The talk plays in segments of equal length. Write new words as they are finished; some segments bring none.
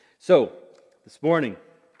So, this morning,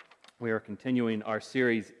 we are continuing our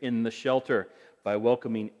series in the shelter by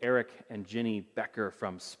welcoming Eric and Ginny Becker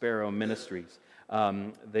from Sparrow Ministries.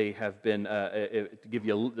 They have been, to give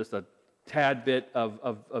you just a tad bit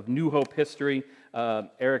of New Hope history.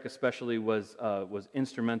 Eric especially was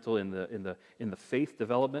instrumental in the faith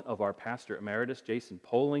development of our pastor emeritus, Jason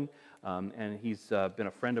Poling, and he's been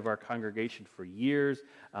a friend of our congregation for years.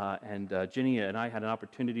 And Ginny and I had an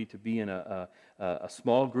opportunity to be in a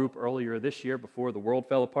small group earlier this year before the world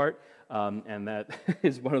fell apart, and that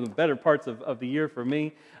is one of the better parts of the year for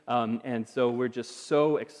me. And so we're just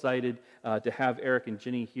so excited to have Eric and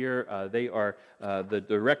Ginny here. They are the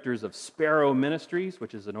directors of Sparrow Ministries,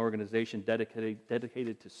 which is an organization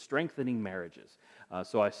dedicated to strengthening marriages.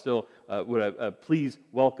 So I still would please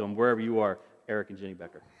welcome, wherever you are, Eric and Ginny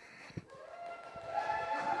Becker.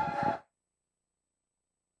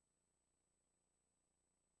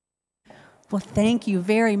 Well, thank you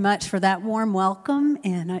very much for that warm welcome,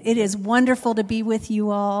 and it is wonderful to be with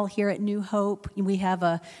you all here at New Hope. We have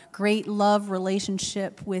a great love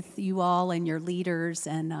relationship with you all and your leaders,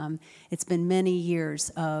 and it's been many years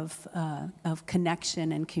of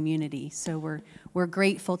connection and community. So we're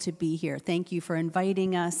grateful to be here. Thank you for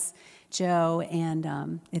inviting us, Joe,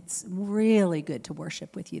 and it's really good to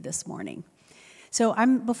worship with you this morning. So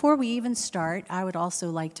before we even start, I would also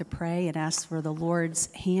like to pray and ask for the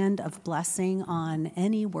Lord's hand of blessing on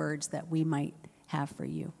any words that we might have for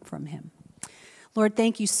you from him. Lord,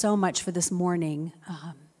 thank you so much for this morning.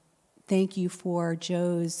 Thank you for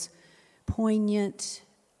Joe's poignant,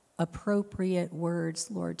 appropriate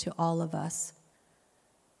words, Lord, to all of us,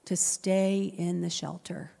 to stay in the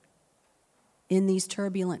shelter. In these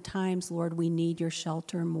turbulent times, Lord, we need your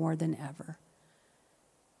shelter more than ever.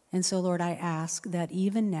 And so, Lord, I ask that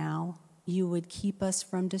even now you would keep us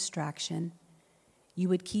from distraction. You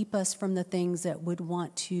would keep us from the things that would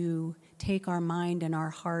want to take our mind and our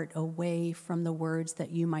heart away from the words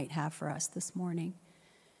that you might have for us this morning.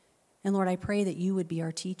 And Lord, I pray that you would be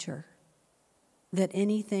our teacher, that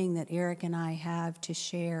anything that Eric and I have to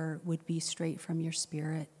share would be straight from your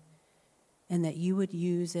Spirit, and that you would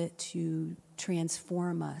use it to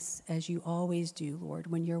transform us as you always do, Lord,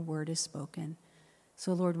 when your word is spoken.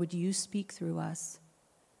 So, Lord, would you speak through us?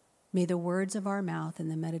 May the words of our mouth and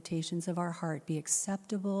the meditations of our heart be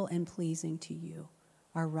acceptable and pleasing to you,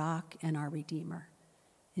 our rock and our Redeemer.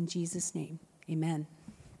 In Jesus' name, amen.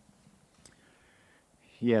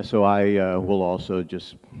 Yeah, so I will also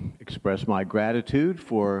just express my gratitude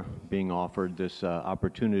for being offered this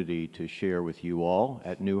opportunity to share with you all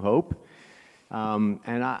at New Hope.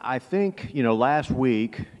 And I think, last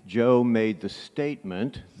week, Joe made the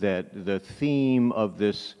statement that the theme of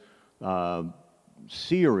this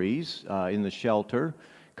series in the shelter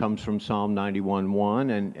comes from Psalm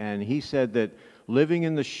 91:1, and he said that living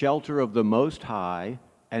in the shelter of the Most High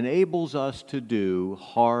enables us to do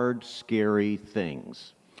hard, scary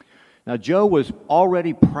things. Now, Joe was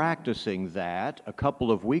already practicing that a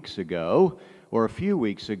couple of weeks ago, or a few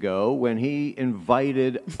weeks ago, when he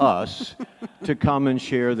invited us to come and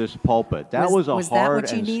share this pulpit. That was a hard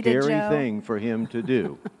and scary thing for him to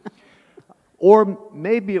do. Or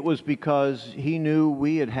maybe it was because he knew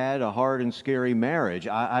we had had a hard and scary marriage.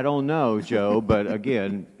 I don't know, Joe, but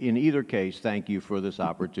again, in either case, thank you for this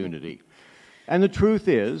opportunity. And the truth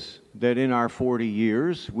is that in our 40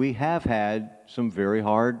 years, we have had some very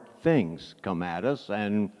hard things come at us,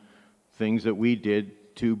 and things that we did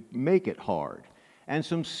to make it hard, and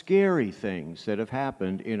some scary things that have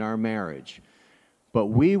happened in our marriage. But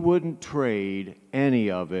we wouldn't trade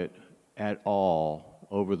any of it at all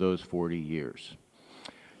over those 40 years.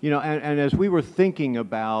 And as we were thinking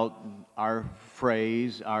about our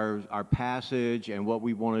phrase, our passage, and what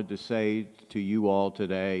we wanted to say to you all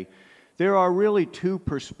today, there are really two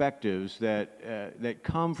perspectives that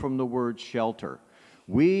come from the word shelter.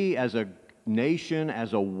 We as a nation,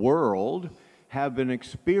 as a world, have been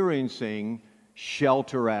experiencing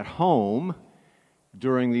shelter at home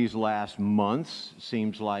during these last months,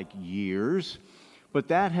 seems like years, but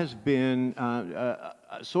that has been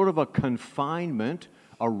sort of a confinement,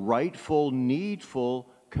 a rightful, needful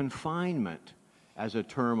confinement as a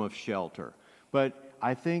term of shelter. But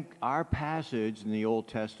I think our passage in the Old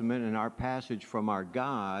Testament and our passage from our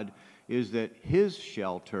God is that his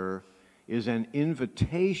shelter is an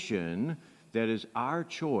invitation that is our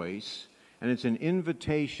choice, and it's an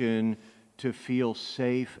invitation to feel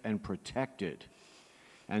safe and protected.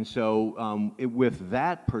 And so with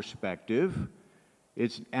that perspective,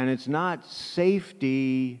 it's not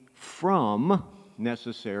safety from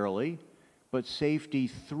necessarily, but safety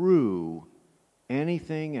through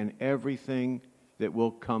anything and everything that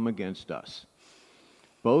will come against us.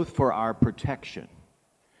 both for our protection.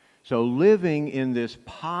 So living in this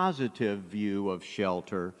positive view of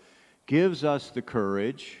shelter gives us the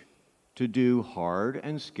courage to do hard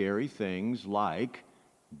and scary things like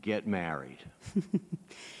get married.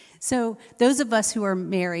 So those of us who are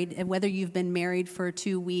married, and whether you've been married for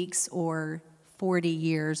 2 weeks or 40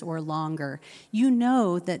 years or longer, you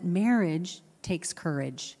know that marriage takes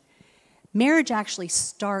courage. Marriage actually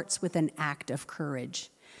starts with an act of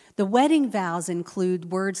courage. The wedding vows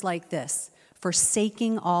include words like this: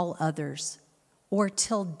 forsaking all others, or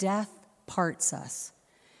till death parts us.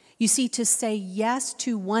 You see, to say yes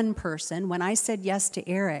to one person, when I said yes to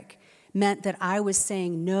Eric, meant that I was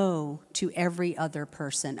saying no to every other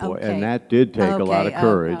person. Boy, Okay. and that did take a lot of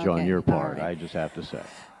courage on okay. your All part, right. I just have to say.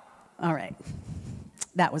 All right.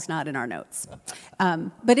 That was not in our notes.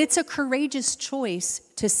 But it's a courageous choice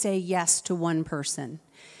to say yes to one person.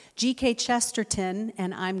 G.K. Chesterton,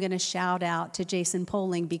 and I'm going to shout out to Jason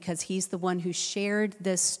Poling because he's the one who shared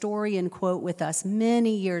this story and quote with us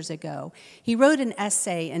many years ago. He wrote an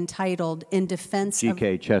essay entitled In Defense of...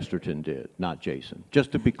 G.K. Chesterton did, not Jason,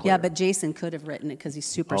 just to be clear. Yeah, but Jason could have written it because he's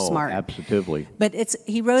super smart. Absolutely. But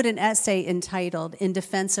he wrote an essay entitled In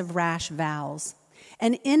Defense of Rash Vows.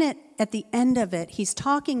 And in it, at the end of it, he's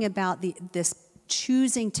talking about this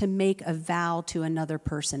choosing to make a vow to another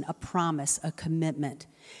person, a promise, a commitment.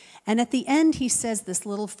 And at the end, he says this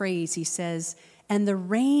little phrase. He says, and the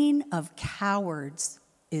reign of cowards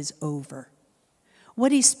is over.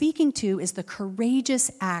 What he's speaking to is the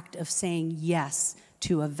courageous act of saying yes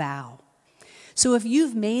to a vow. So if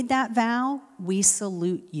you've made that vow, we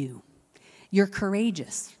salute you. You're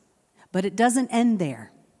courageous, but it doesn't end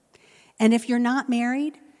there. And if you're not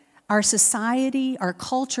married, our society, our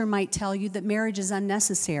culture might tell you that marriage is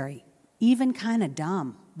unnecessary, even kind of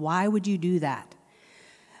dumb. Why would you do that?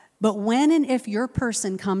 But when and if your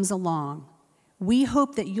person comes along, we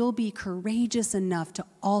hope that you'll be courageous enough to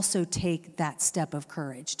also take that step of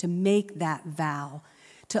courage, to make that vow,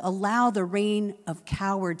 to allow the reign of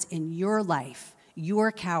cowards in your life,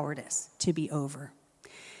 your cowardice, to be over.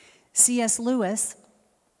 C.S. Lewis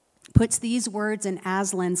puts these words in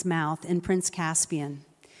Aslan's mouth in Prince Caspian.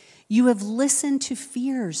 You have listened to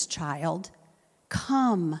fears, child.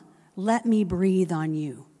 Come, let me breathe on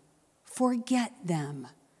you. Forget them.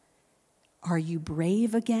 Are you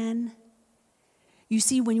brave again? You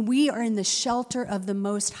see, when we are in the shelter of the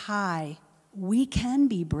Most High, we can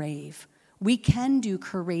be brave. We can do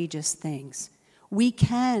courageous things. We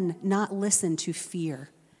can not listen to fear.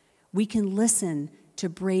 We can listen to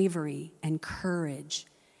bravery and courage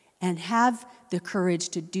and have the courage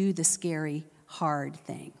to do the scary, hard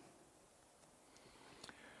thing.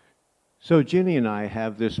 So Ginny and I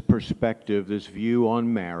have this perspective, this view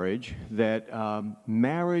on marriage, that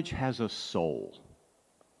marriage has a soul.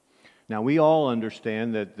 Now, we all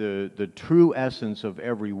understand that the true essence of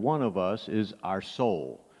every one of us is our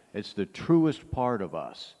soul. It's the truest part of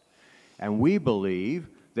us. And we believe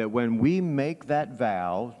that when we make that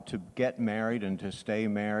vow to get married and to stay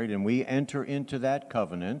married, and we enter into that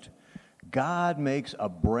covenant, God makes a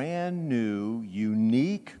brand new,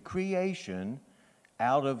 unique creation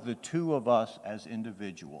out of the two of us as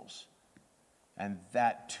individuals. And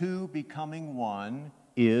that two becoming one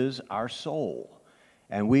is our soul.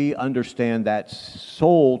 And we understand that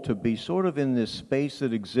soul to be sort of in this space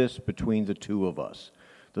that exists between the two of us.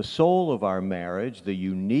 The soul of our marriage, the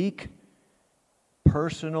unique,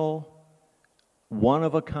 personal,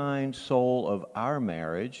 one-of-a-kind soul of our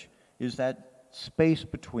marriage, is that space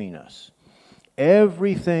between us.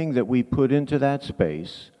 Everything that we put into that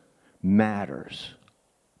space matters.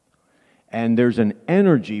 And there's an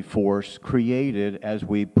energy force created as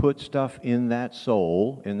we put stuff in that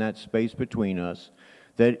soul, in that space between us,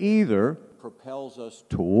 that either propels us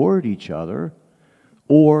toward each other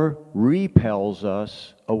or repels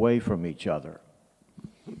us away from each other.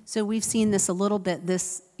 So we've seen this a little bit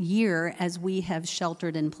this year as we have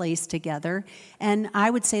sheltered in place together, and I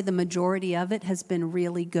would say the majority of it has been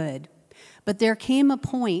really good. But there came a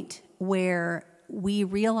point where we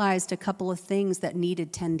realized a couple of things that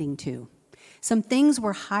needed tending to. Some things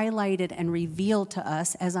were highlighted and revealed to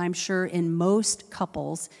us, as I'm sure in most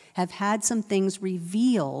couples have had some things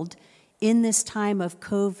revealed in this time of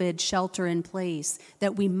COVID shelter in place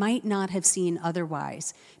that we might not have seen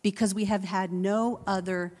otherwise because we have had no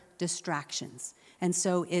other distractions. And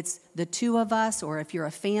so it's the two of us, or if you're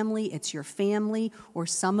a family, it's your family, or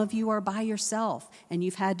some of you are by yourself and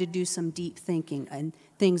you've had to do some deep thinking and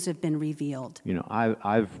things have been revealed. You know,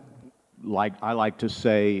 I like to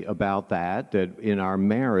say about that in our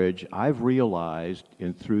marriage, I've realized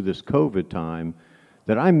through this COVID time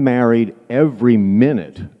that I'm married every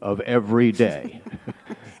minute of every day.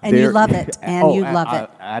 And you love it, and you love it.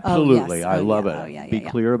 Absolutely, Oh, yes. I Oh, love yeah. it. Oh, yeah, Be yeah.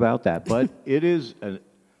 clear about that. But it is an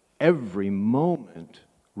every moment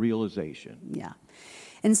realization. Yeah.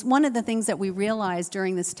 And one of the things that we realized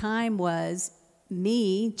during this time was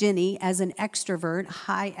me, Ginny, as an extrovert,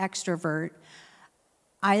 high extrovert,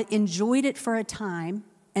 I enjoyed it for a time,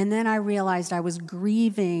 and then I realized I was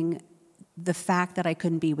grieving the fact that I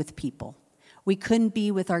couldn't be with people. We couldn't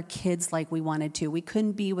be with our kids like we wanted to. We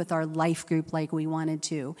couldn't be with our life group like we wanted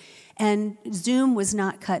to. And Zoom was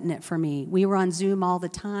not cutting it for me. We were on Zoom all the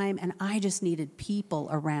time, and I just needed people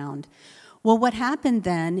around. Well, what happened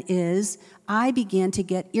then is I began to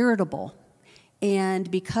get irritable. And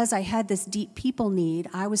because I had this deep people need,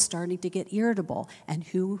 I was starting to get irritable. And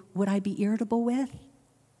who would I be irritable with?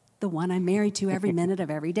 The one I'm married to every minute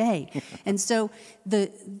of every day. And so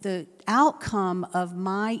the outcome of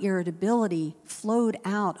my irritability flowed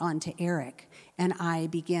out onto Eric. And I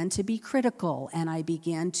began to be critical, and I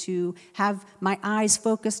began to have my eyes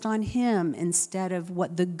focused on him instead of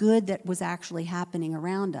what the good that was actually happening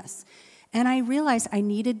around us. And I realized I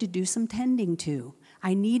needed to do some tending to.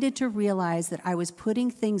 I needed to realize that I was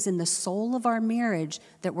putting things in the soul of our marriage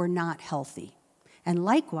that were not healthy. And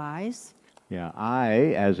likewise, Yeah,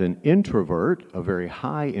 I, as an introvert, a very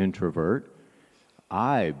high introvert,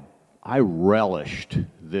 I relished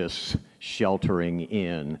this sheltering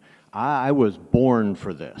in. I was born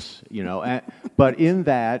for this, you know. But in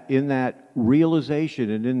that realization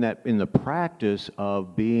and in the practice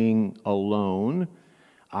of being alone,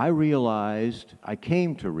 I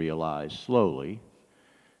came to realize slowly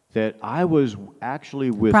that I was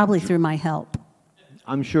actually with. probably through my help.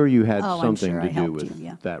 I'm sure you had Oh, I'm something sure to I do helped with you,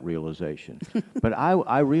 yeah. that realization. But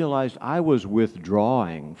I realized I was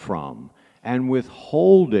withdrawing from and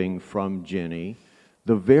withholding from Ginny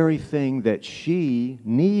the very thing that she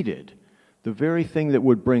needed, the very thing that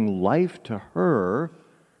would bring life to her.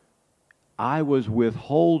 I was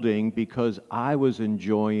withholding because I was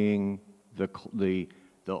enjoying the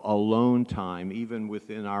alone time, even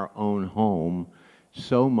within our own home,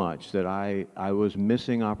 so much that I was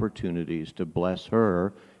missing opportunities to bless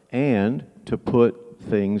her and to put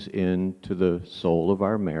things into the soul of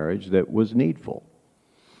our marriage that was needful.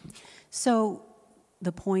 So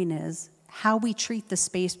the point is, how we treat the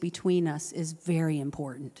space between us is very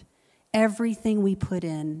important. Everything we put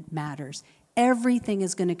in matters. Everything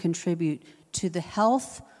is going to contribute to the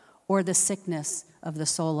health or the sickness of the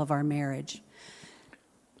soul of our marriage.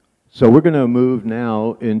 So we're going to move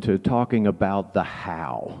now into talking about the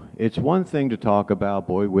how. It's one thing to talk about,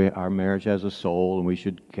 our marriage has a soul and we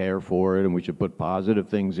should care for it and we should put positive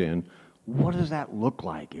things in. What does that look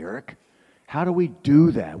like, Eric? How do we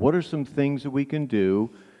do that? What are some things that we can do?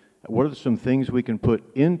 What are some things we can put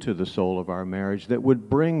into the soul of our marriage that would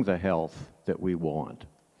bring the health that we want?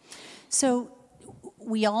 So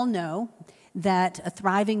we all know that a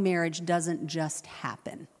thriving marriage doesn't just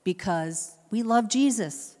happen because we love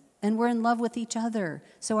Jesus and we're in love with each other.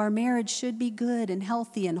 So our marriage should be good and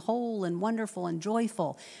healthy and whole and wonderful and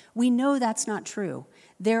joyful. We know that's not true.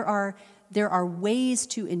 There are ways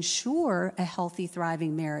to ensure a healthy,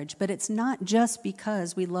 thriving marriage, but it's not just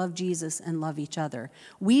because we love Jesus and love each other.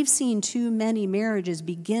 We've seen too many marriages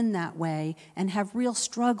begin that way and have real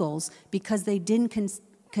struggles because they didn't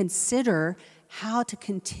consider how to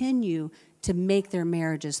continue to make their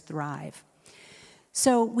marriages thrive.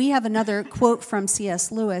 So we have another quote from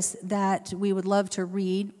C.S. Lewis that we would love to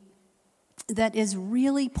read that is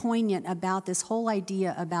really poignant about this whole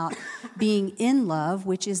idea about being in love,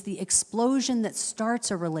 which is the explosion that starts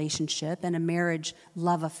a relationship and a marriage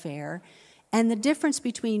love affair, and the difference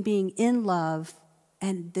between being in love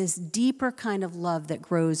and this deeper kind of love that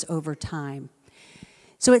grows over time.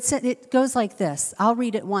 So it goes like this. I'll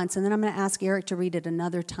read it once, and then I'm going to ask Eric to read it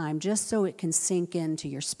another time, just so it can sink into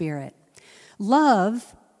your spirit.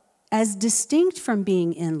 Love, as distinct from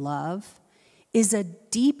being in love, is a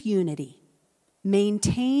deep unity,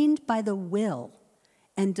 maintained by the will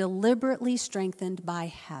and deliberately strengthened by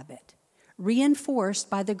habit, reinforced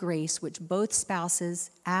by the grace which both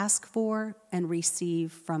spouses ask for and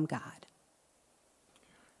receive from God.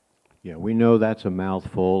 Yeah, we know that's a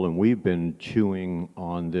mouthful, and we've been chewing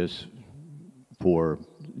on this for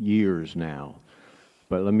years now.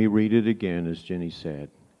 But let me read it again, as Jenny said.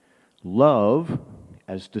 Love,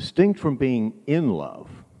 as distinct from being in love,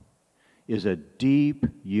 is a deep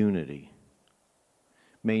unity,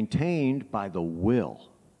 maintained by the will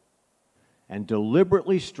and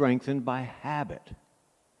deliberately strengthened by habit,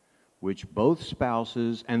 which both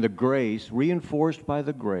spouses, and the grace, reinforced by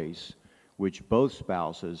the grace, which both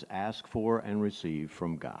spouses ask for and receive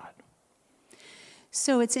from God.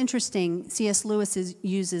 So it's interesting, C.S. Lewis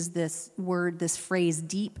uses this phrase,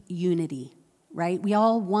 deep unity, right? We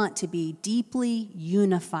all want to be deeply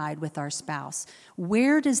unified with our spouse.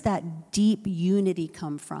 Where does that deep unity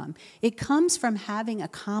come from? It comes from having a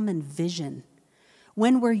common vision.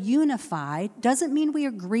 When we're unified, doesn't mean we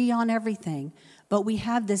agree on everything, but we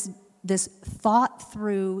have this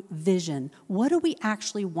thought-through vision. What do we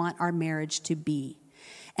actually want our marriage to be?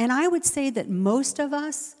 And I would say that most of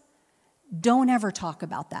us don't ever talk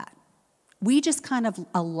about that. We just kind of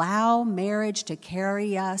allow marriage to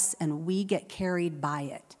carry us, and we get carried by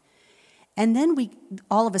it. And then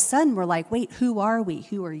all of a sudden, we're like, wait, who are we?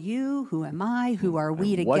 Who are you? Who am I? Who are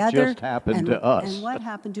we together? What just happened to us? And what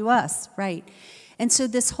happened to us, right? And so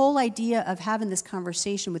this whole idea of having this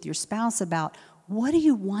conversation with your spouse about what do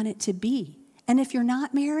you want it to be? And if you're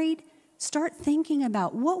not married, start thinking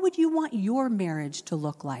about what would you want your marriage to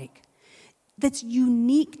look like that's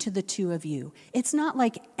unique to the two of you. It's not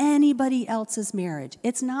like anybody else's marriage.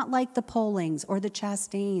 It's not like the Pollings or the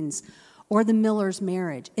Chastains or the Miller's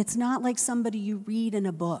marriage. It's not like somebody you read in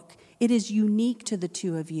a book. It is unique to the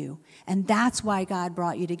two of you. And that's why God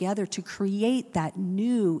brought you together, to create that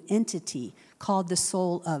new entity called the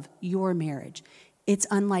soul of your marriage. It's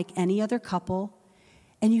unlike any other couple,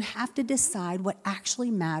 and you have to decide what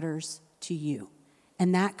actually matters to you.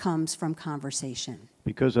 And that comes from conversation.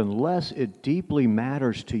 Because unless it deeply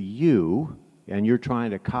matters to you, and you're trying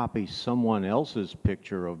to copy someone else's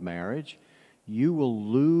picture of marriage, you will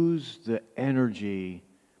lose the energy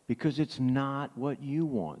because it's not what you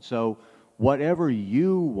want. So whatever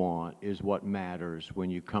you want is what matters when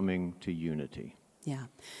you're coming to unity. Yeah.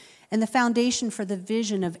 And the foundation for the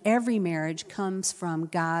vision of every marriage comes from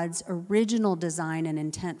God's original design and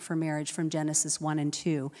intent for marriage from Genesis 1 and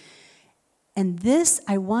 2. And this,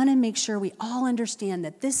 I want to make sure we all understand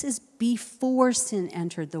that this is before sin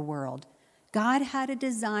entered the world. God had a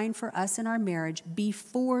design for us in our marriage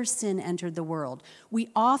before sin entered the world. We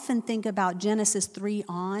often think about Genesis 3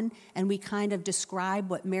 on, and we kind of describe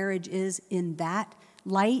what marriage is in that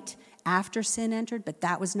light after sin entered, but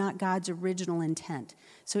that was not God's original intent.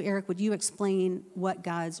 So, Eric, would you explain what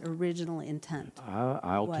God's original intent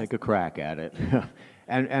I'll was? take a crack at it.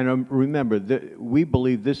 And remember, we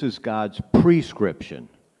believe this is God's prescription.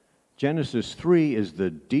 Genesis 3 is the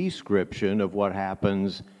description of what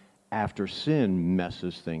happens after sin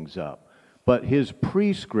messes things up. But his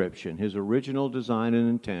prescription, his original design and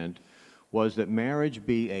intent, was that marriage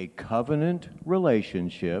be a covenant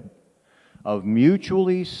relationship of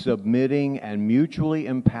mutually submitting and mutually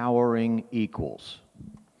empowering equals,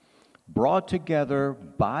 brought together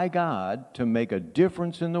by God to make a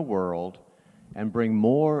difference in the world and bring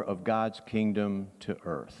more of God's kingdom to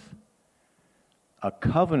earth. A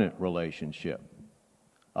covenant relationship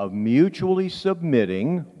of mutually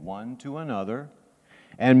submitting one to another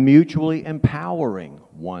and mutually empowering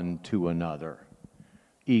one to another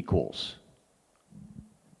equals,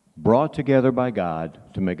 brought together by God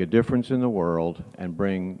to make a difference in the world and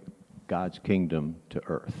bring God's kingdom to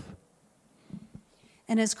earth.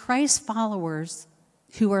 And as Christ's followers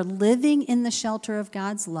who are living in the shelter of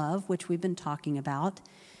God's love, which we've been talking about,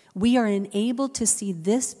 we are enabled to see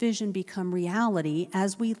this vision become reality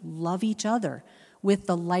as we love each other with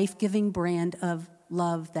the life-giving brand of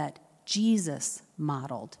love that Jesus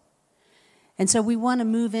modeled. And so we want to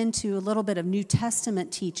move into a little bit of New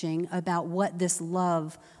Testament teaching about what this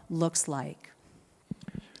love looks like.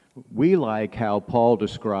 We like how Paul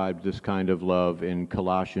described this kind of love in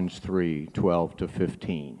Colossians 3:12 to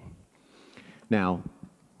 15. Now,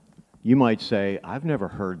 you might say, I've never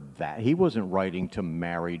heard that. He wasn't writing to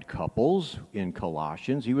married couples in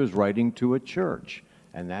Colossians. He was writing to a church,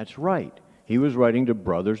 and that's right. He was writing to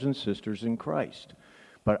brothers and sisters in Christ.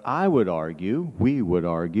 But I would argue, we would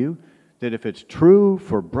argue, that if it's true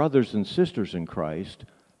for brothers and sisters in Christ,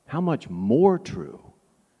 how much more true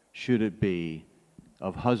should it be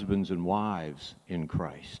of husbands and wives in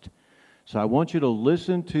Christ? So I want you to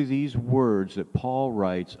listen to these words that Paul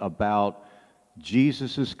writes about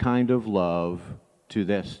Jesus' kind of love to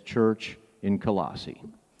this church in Colossae.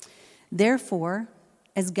 Therefore,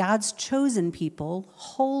 as God's chosen people,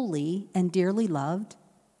 holy and dearly loved,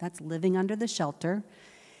 that's living under the shelter,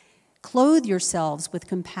 clothe yourselves with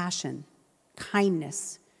compassion,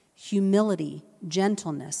 kindness, humility,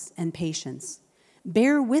 gentleness, and patience.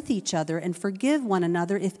 Bear with each other and forgive one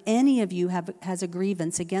another if any of you has a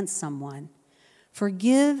grievance against someone.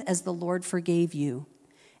 Forgive as the Lord forgave you.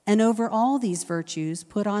 And over all these virtues,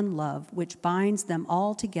 put on love, which binds them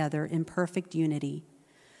all together in perfect unity.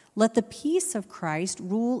 Let the peace of Christ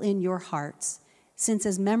rule in your hearts, since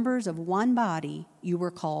as members of one body you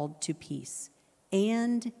were called to peace.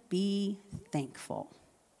 and be thankful.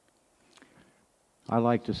 I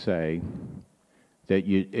like to say that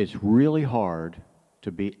it's really hard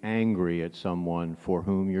to be angry at someone for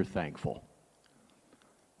whom you're thankful.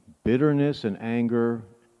 Bitterness and anger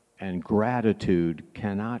and gratitude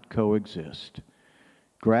cannot coexist.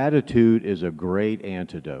 Gratitude is a great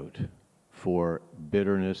antidote for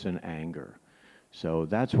bitterness and anger. So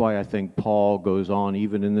that's why I think Paul goes on,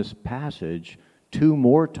 even in this passage, 2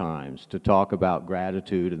 more times to talk about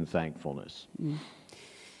gratitude and thankfulness.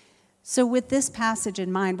 So with this passage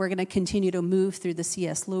in mind, we're going to continue to move through the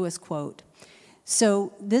C.S. Lewis quote.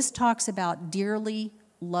 So this talks about dearly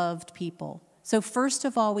loved people. So first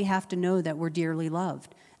of all, we have to know that we're dearly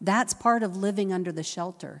loved. That's part of living under the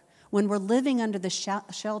shelter. When we're living under the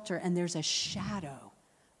shelter and there's a shadow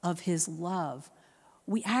of his love,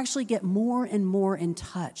 we actually get more and more in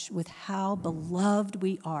touch with how beloved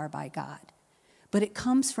we are by God. But it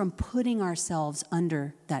comes from putting ourselves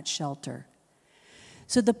under that shelter.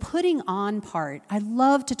 So the putting on part, I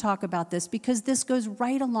love to talk about this because this goes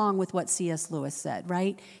right along with what C.S. Lewis said,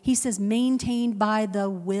 right? He says, maintained by the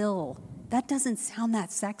will. That doesn't sound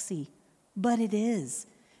that sexy, but it is,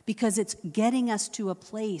 because it's getting us to a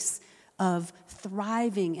place of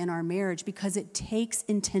thriving in our marriage because it takes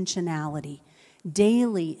intentionality,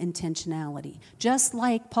 daily intentionality. Just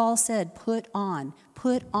like Paul said, put on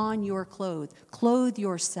your clothes, clothe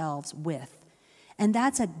yourselves with. And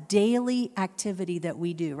that's a daily activity that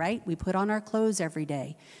we do, right? We put on our clothes every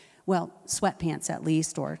day. Well, sweatpants at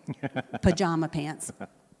least, or pajama pants.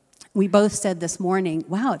 We both said this morning,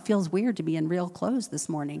 wow, it feels weird to be in real clothes this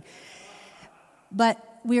morning.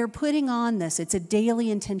 But we're putting on this. It's a daily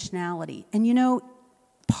intentionality. And you know,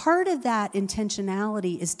 part of that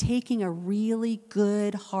intentionality is taking a really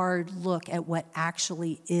good, hard look at what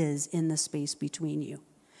actually is in the space between you.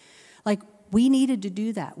 Like, we needed to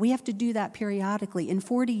do that. We have to do that periodically. In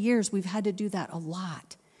 40 years, we've had to do that a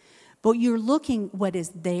lot. But you're looking what is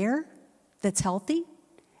there that's healthy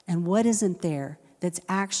and what isn't there that's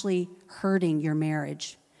actually hurting your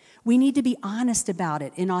marriage. We need to be honest about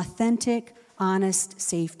it in authentic, honest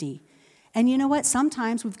safety. And you know what?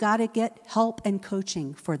 Sometimes we've got to get help and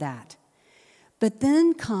coaching for that. But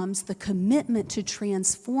then comes the commitment to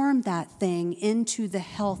transform that thing into the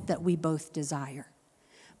health that we both desire.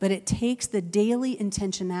 But it takes the daily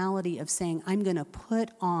intentionality of saying, I'm going to put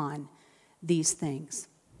on these things.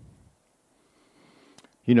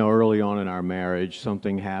 You know, early on in our marriage,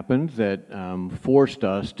 something happened that forced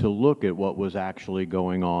us to look at what was actually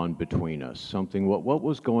going on between us, what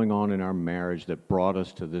was going on in our marriage that brought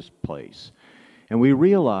us to this place. And we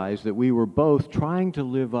realized that we were both trying to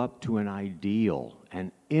live up to an ideal,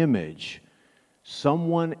 an image,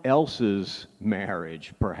 someone else's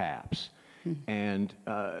marriage, perhaps. And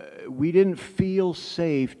we didn't feel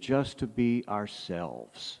safe just to be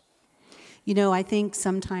ourselves. You know, I think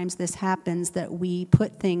sometimes this happens that we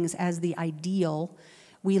put things as the ideal.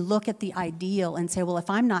 We look at the ideal and say, well, if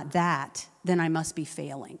I'm not that, then I must be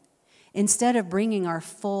failing. Instead of bringing our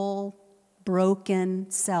full, broken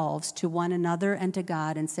selves to one another and to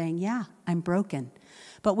God and saying, yeah, I'm broken.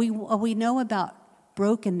 But what we know about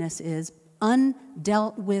brokenness is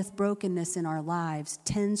undealt with brokenness in our lives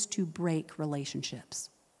tends to break relationships.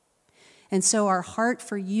 And so our heart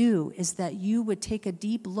for you is that you would take a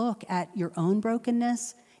deep look at your own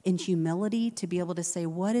brokenness in humility to be able to say,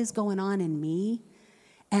 what is going on in me?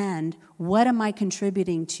 And what am I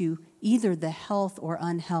contributing to either the health or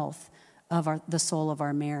unhealth of the soul of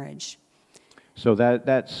our marriage? So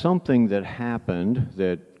that's something that happened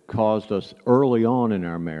that caused us early on in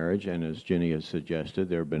our marriage, and as Jenny has suggested,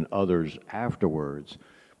 there have been others afterwards.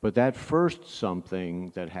 But that first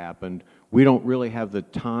something that happened, we don't really have the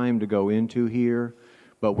time to go into here,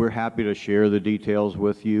 but we're happy to share the details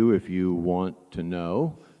with you if you want to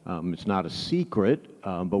know. It's not a secret,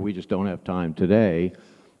 but we just don't have time today.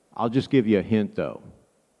 I'll just give you a hint, though.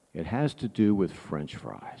 It has to do with French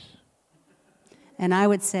fries. And I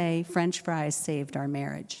would say French fries saved our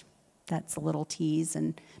marriage. That's a little tease,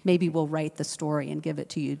 and maybe we'll write the story and give it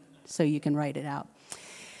to you so you can write it out.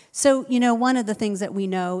 So, you know, one of the things that we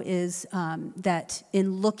know is that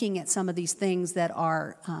in looking at some of these things that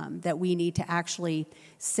are that we need to actually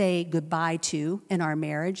say goodbye to in our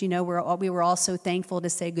marriage, you know, we were also thankful to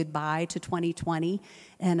say goodbye to 2020,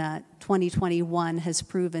 and 2021 has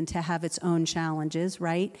proven to have its own challenges,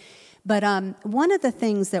 right? But one of the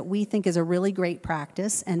things that we think is a really great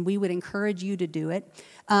practice, and we would encourage you to do it,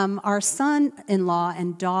 our son-in-law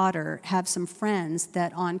and daughter have some friends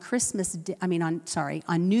that on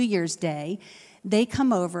on New Year's Day, they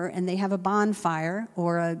come over and they have a bonfire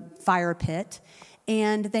or a fire pit,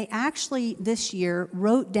 And they actually, this year,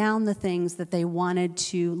 wrote down the things that they wanted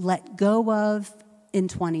to let go of in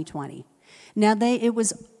 2020. Now, it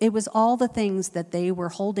was all the things that they were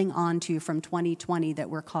holding on to from 2020 that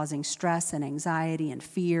were causing stress and anxiety and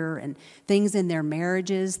fear, and things in their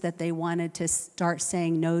marriages that they wanted to start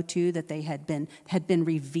saying no to, that they had been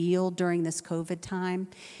revealed during this COVID time.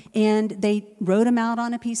 And they wrote them out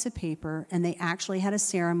on a piece of paper, and they actually had a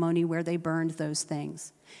ceremony where they burned those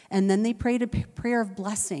things. And then they prayed a prayer of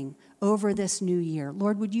blessing over this new year.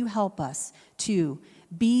 Lord, would you help us to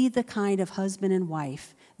be the kind of husband and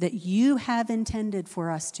wife that you have intended for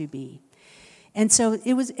us to be? And so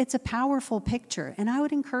it's a powerful picture, and I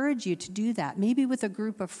would encourage you to do that, maybe with a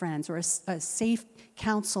group of friends or a safe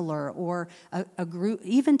counselor or a group,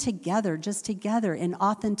 even together, just together in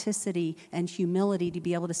authenticity and humility, to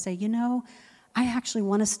be able to say, you know, I actually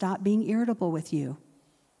want to stop being irritable with you.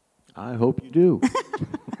 I hope you do.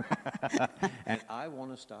 And I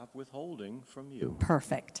want to stop withholding from you.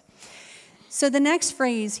 Perfect. So the next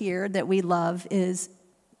phrase here that we love is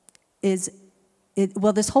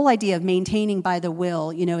this whole idea of maintaining by the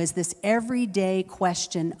will, you know, is this everyday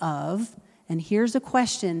question of, and here's a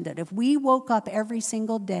question that if we woke up every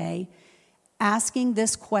single day asking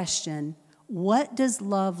this question, what does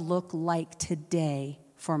love look like today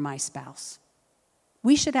for my spouse?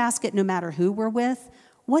 We should ask it no matter who we're with.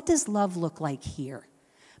 What does love look like here?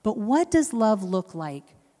 But what does love look like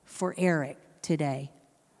for Eric today?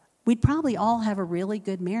 We'd probably all have a really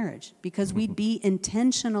good marriage because we'd be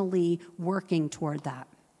intentionally working toward that.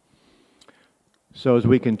 So as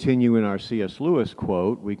we continue in our C.S. Lewis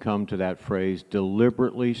quote, we come to that phrase,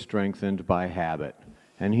 deliberately strengthened by habit.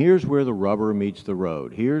 And here's where the rubber meets the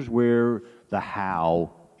road. Here's where the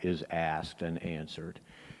how is asked and answered.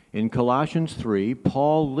 In Colossians 3,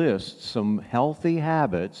 Paul lists some healthy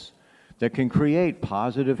habits that can create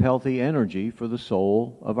positive, healthy energy for the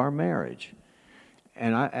soul of our marriage.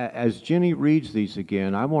 And as Jenny reads these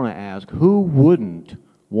again, I want to ask, who wouldn't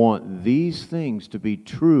want these things to be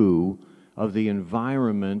true of the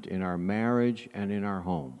environment in our marriage and in our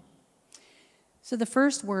home? So the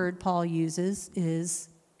first word Paul uses is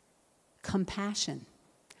compassion.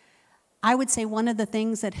 I would say one of the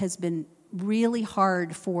things that has been really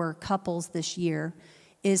hard for couples this year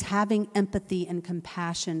is having empathy and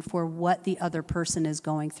compassion for what the other person is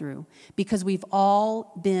going through, because we've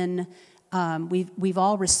all been we've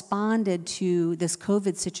all responded to this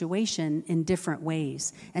COVID situation in different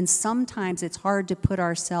ways. And sometimes it's hard to put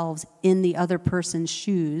ourselves in the other person's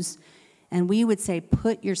shoes. And we would say,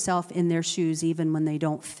 put yourself in their shoes even when they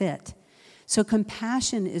don't fit. So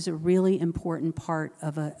compassion is a really important part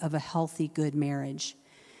of a healthy, good marriage.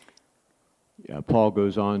 Yeah, Paul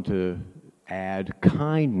goes on to add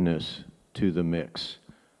kindness to the mix.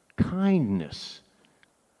 Kindness.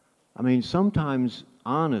 I mean, sometimes,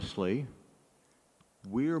 honestly,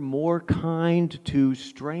 we're more kind to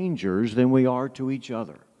strangers than we are to each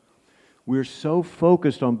other. We're so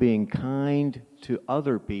focused on being kind to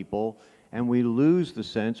other people, and we lose the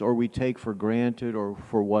sense, or we take for granted, or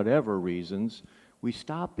for whatever reasons, we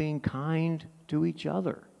stop being kind to each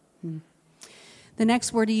other. The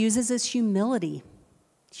next word he uses is humility.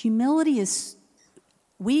 Humility is,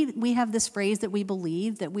 we have this phrase that we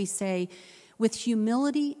believe, that we say, with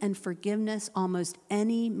humility and forgiveness, almost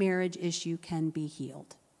any marriage issue can be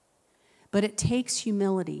healed. But it takes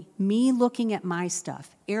humility, me looking at my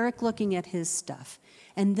stuff, Eric looking at his stuff,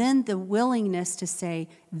 and then the willingness to say,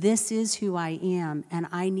 this is who I am, and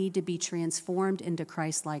I need to be transformed into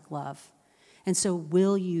Christ-like love. And so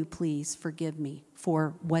will you please forgive me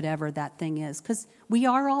for whatever that thing is? Because we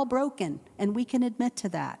are all broken, and we can admit to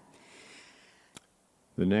that.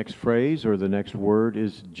 The next phrase or the next word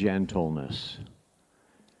is gentleness.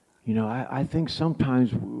 You know, I think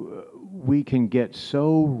sometimes we can get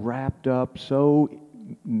so wrapped up, so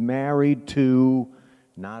married to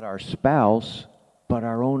not our spouse, but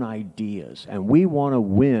our own ideas. And we want to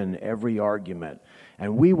win every argument.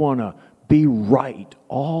 And we want to be right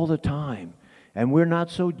all the time. And we're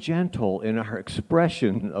not so gentle in our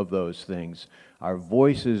expression of those things. Our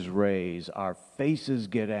voices raise, our faces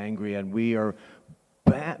get angry, and we are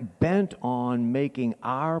bent on making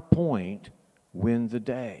our point win the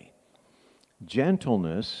day.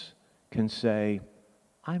 Gentleness can say,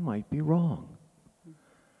 I might be wrong.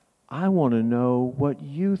 I want to know what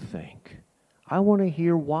you think. I want to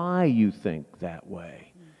hear why you think that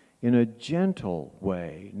way. In a gentle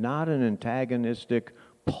way, not an antagonistic,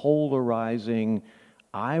 polarizing,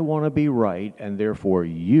 I want to be right, and therefore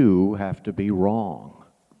you have to be wrong.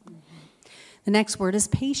 The next word is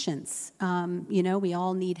patience. You know, we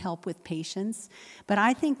all need help with patience. But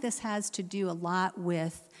I think this has to do a lot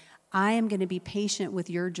with I am going to be patient with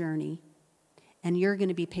your journey, and you're going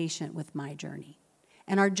to be patient with my journey.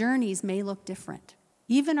 And our journeys may look different.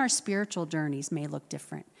 Even our spiritual journeys may look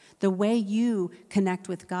different. The way you connect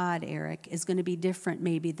with God, Eric, is going to be different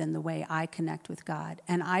maybe than the way I connect with God.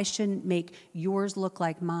 And I shouldn't make yours look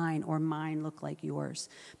like mine or mine look like yours.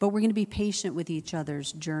 But we're going to be patient with each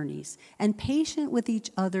other's journeys and patient with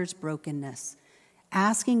each other's brokenness,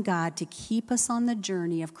 asking God to keep us on the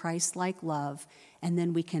journey of Christ-like love, and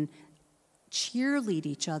then we can cheerlead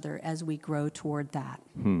each other as we grow toward that.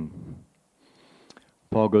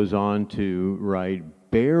 Paul goes on to write,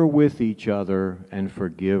 bear with each other and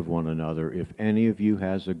forgive one another if any of you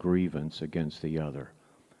has a grievance against the other.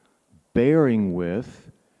 Bearing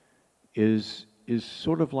with is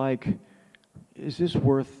sort of like, is this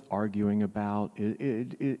worth arguing about?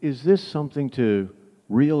 Is this something to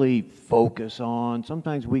really focus on?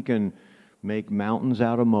 Sometimes we can make mountains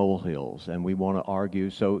out of molehills and we want to argue.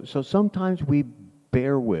 So sometimes we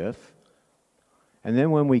bear with, and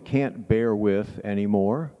then when we can't bear with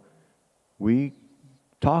anymore, we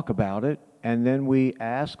talk about it, and then we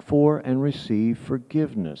ask for and receive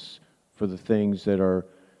forgiveness for the things that are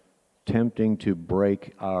tempting to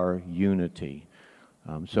break our unity.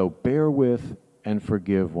 So bear with and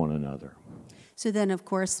forgive one another. So then, of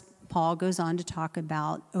course, Paul goes on to talk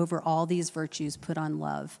about over all these virtues put on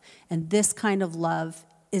love. And this kind of love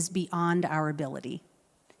is beyond our ability.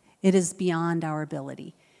 It is beyond our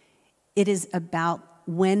ability. It is about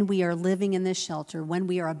when we are living in this shelter, when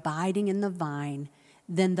we are abiding in the vine,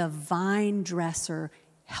 then the vine dresser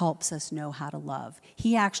helps us know how to love.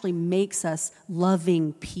 He actually makes us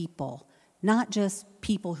loving people, not just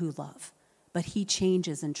people who love, but he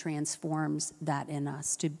changes and transforms that in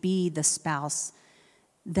us to be the spouse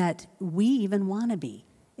that we even want to be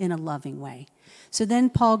in a loving way. So then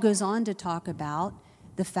Paul goes on to talk about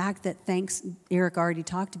the fact that Eric already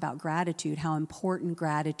talked about gratitude, how important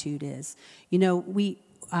gratitude is. You know,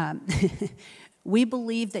 we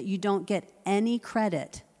believe that you don't get any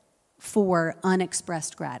credit for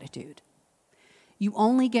unexpressed gratitude. You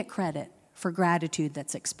only get credit for gratitude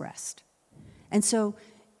that's expressed. And so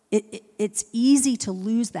it's easy to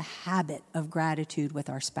lose the habit of gratitude with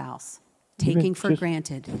our spouse, taking for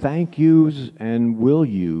granted. Thank yous and will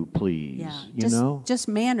you please, yeah. Just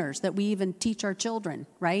manners that we even teach our children,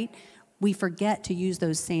 right? We forget to use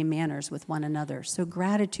those same manners with one another. So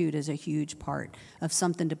gratitude is a huge part of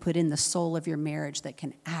something to put in the soul of your marriage that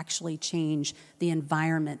can actually change the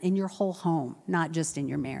environment in your whole home, not just in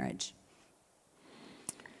your marriage.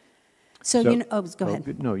 So go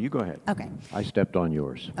ahead. No, you go ahead. Okay. I stepped on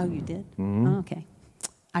yours. Oh, you did? Mm-hmm. Oh, okay.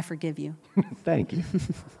 I forgive you. Thank you.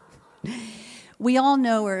 We all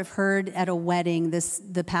know or have heard at a wedding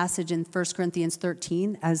the passage in 1 Corinthians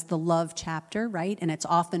 13 as the love chapter, right? And it's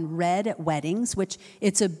often read at weddings, which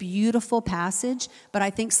it's a beautiful passage, but I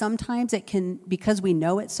think sometimes it can, because we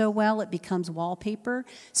know it so well, it becomes wallpaper.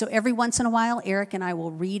 So every once in a while, Eric and I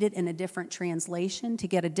will read it in a different translation to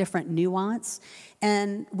get a different nuance.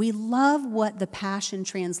 And we love what the Passion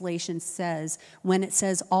Translation says when it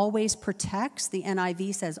says always protects. The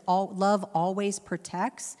NIV says love always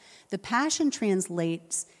protects. The Passion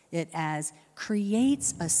translates it as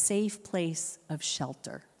creates a safe place of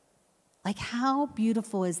shelter. Like, how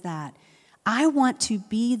beautiful is that? I want to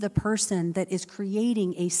be the person that is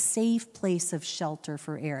creating a safe place of shelter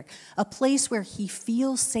for Eric, a place where he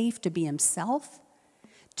feels safe to be himself,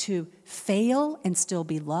 to fail and still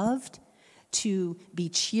be loved, to be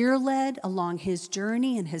cheer-led along his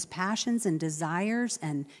journey and his passions and desires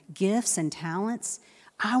and gifts and talents.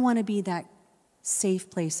 I want to be that safe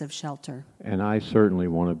place of shelter. And I certainly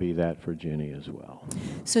want to be that for Jenny as well.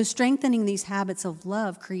 So strengthening these habits of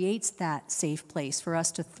love creates that safe place for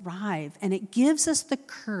us to thrive, and it gives us the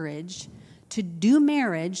courage to do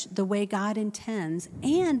marriage the way God intends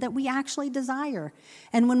and that we actually desire.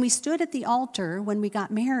 And when we stood at the altar, when we got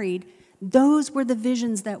married, those were the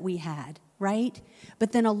visions that we had, right?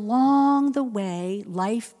 But then along the way,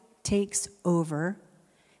 life takes over.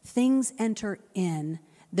 Things enter in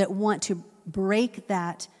that want to break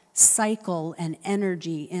that cycle and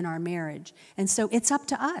energy in our marriage. And so it's up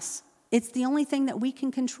to us. It's the only thing that we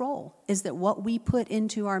can control is that what we put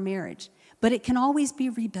into our marriage. But it can always be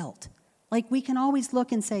rebuilt. Like, we can always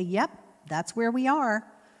look and say, yep, that's where we are.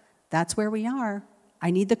 That's where we are. I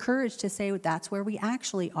need the courage to say that's where we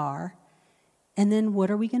actually are. And then what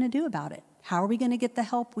are we going to do about it? How are we going to get the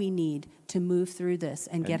help we need to move through this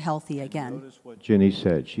and get healthy again? Notice what Jenny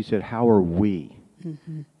said. She said, how are we?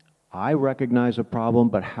 Mm-hmm. I recognize a problem,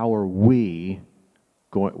 but how are we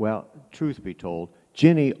going? Well, truth be told,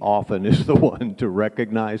 Jenny often is the one to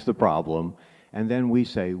recognize the problem And then we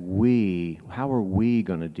say, how are we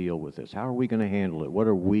going to deal with this? How are we going to handle it? What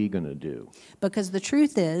are we going to do? Because the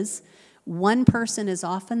truth is, one person is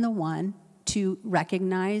often the one to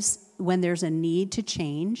recognize when there's a need to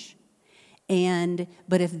change.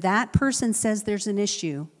 But if that person says there's an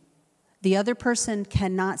issue, the other person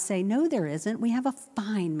cannot say, no, there isn't. We have a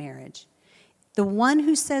fine marriage. The one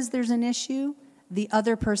who says there's an issue, the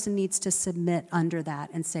other person needs to submit under that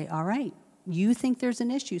and say, all right, you think there's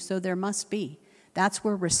an issue, so there must be. That's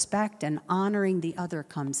where respect and honoring the other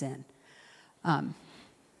comes in.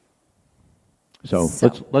 So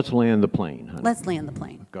let's land the plane, honey. Let's land the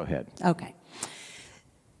plane. Go ahead. Okay.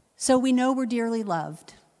 So we know we're dearly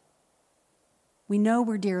loved. We know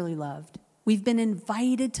we're dearly loved. We've been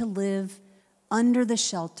invited to live under the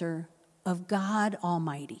shelter of God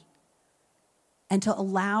Almighty and to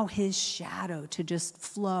allow His shadow to just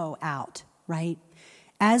flow out, right?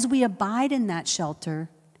 As we abide in that shelter,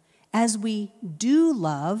 as we do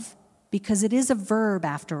love, because it is a verb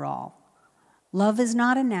after all. Love is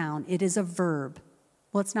not a noun, it is a verb.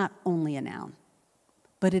 Well, it's not only a noun,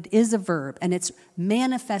 but it is a verb, and it's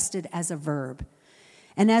manifested as a verb.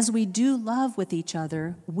 And as we do love with each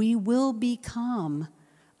other, we will become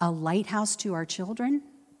a lighthouse to our children,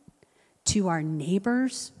 to our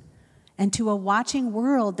neighbors, and to a watching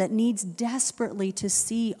world that needs desperately to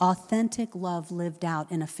see authentic love lived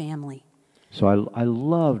out in a family. So I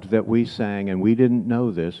loved that we sang, and we didn't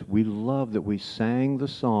know this, we loved that we sang the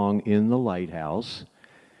song In the Lighthouse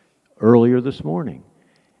earlier this morning.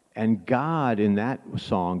 And God, in that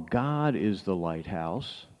song, God is the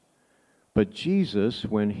lighthouse. But Jesus,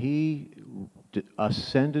 when He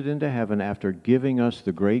ascended into heaven after giving us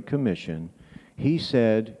the Great Commission, He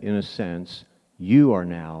said, in a sense, you are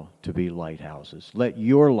now to be lighthouses. Let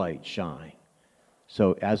your light shine.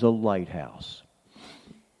 So as a lighthouse.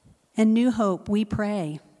 And New Hope, we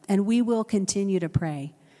pray, and we will continue to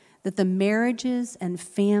pray, that the marriages and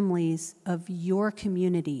families of your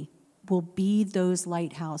community will be those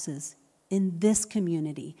lighthouses in this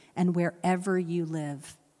community and wherever you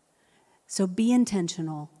live. So be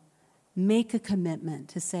intentional. Make a commitment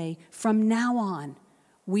to say, from now on,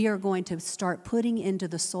 we are going to start putting into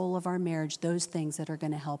the soul of our marriage those things that are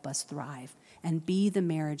going to help us thrive and be the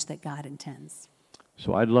marriage that God intends.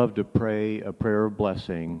 So I'd love to pray a prayer of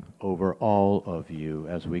blessing over all of you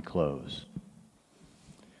as we close.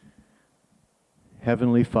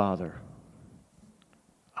 Heavenly Father,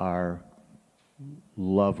 our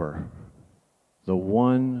lover, the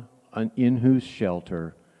one in whose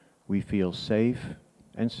shelter we feel safe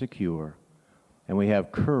and secure, and we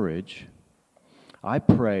have courage, I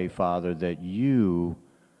pray, Father, that you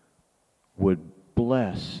would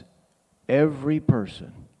bless every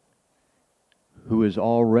person who is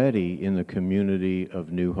already in the community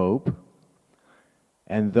of New Hope,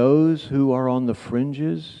 and those who are on the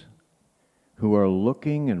fringes, who are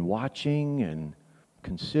looking and watching and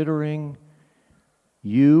considering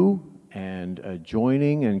you and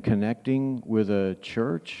joining and connecting with a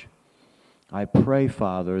church. I pray,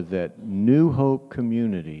 Father, that New Hope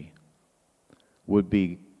community would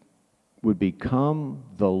become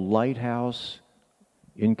the lighthouse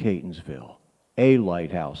in Catonsville, a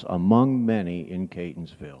lighthouse among many in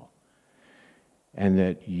Catonsville, and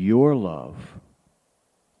that your love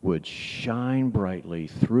would shine brightly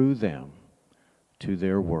through them to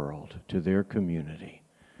their world, to their community.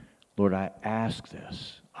 Lord, I ask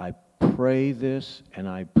this, I pray this, and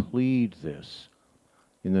I plead this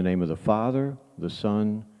in the name of the Father, the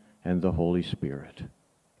Son, and the Holy Spirit.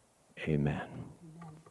 Amen.